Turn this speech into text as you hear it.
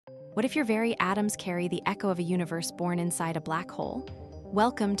What if your very atoms carry the echo of a universe born inside a black hole?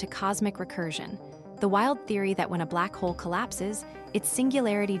 Welcome to cosmic recursion, the wild theory that when a black hole collapses, its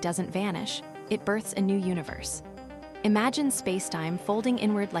singularity doesn't vanish, it births a new universe. Imagine spacetime folding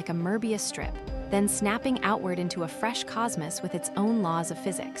inward like a Möbius strip, then snapping outward into a fresh cosmos with its own laws of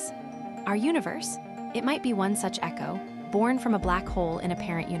physics. Our universe? It might be one such echo, born from a black hole in a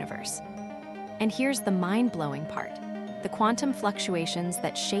parent universe. And here's the mind-blowing part. The quantum fluctuations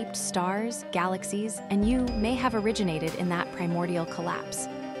that shaped stars, galaxies, and you may have originated in that primordial collapse.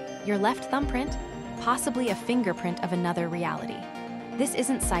 Your left thumbprint? Possibly a fingerprint of another reality. This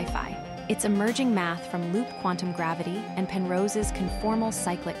isn't sci-fi. It's emerging math from loop quantum gravity and Penrose's conformal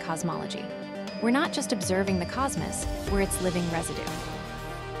cyclic cosmology. We're not just observing the cosmos, we're its living residue.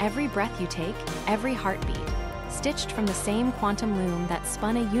 Every breath you take, every heartbeat, stitched from the same quantum loom that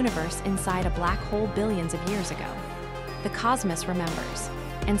spun a universe inside a black hole billions of years ago. The cosmos remembers,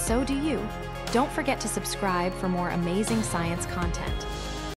 and so do you. Don't forget to subscribe for more amazing science content.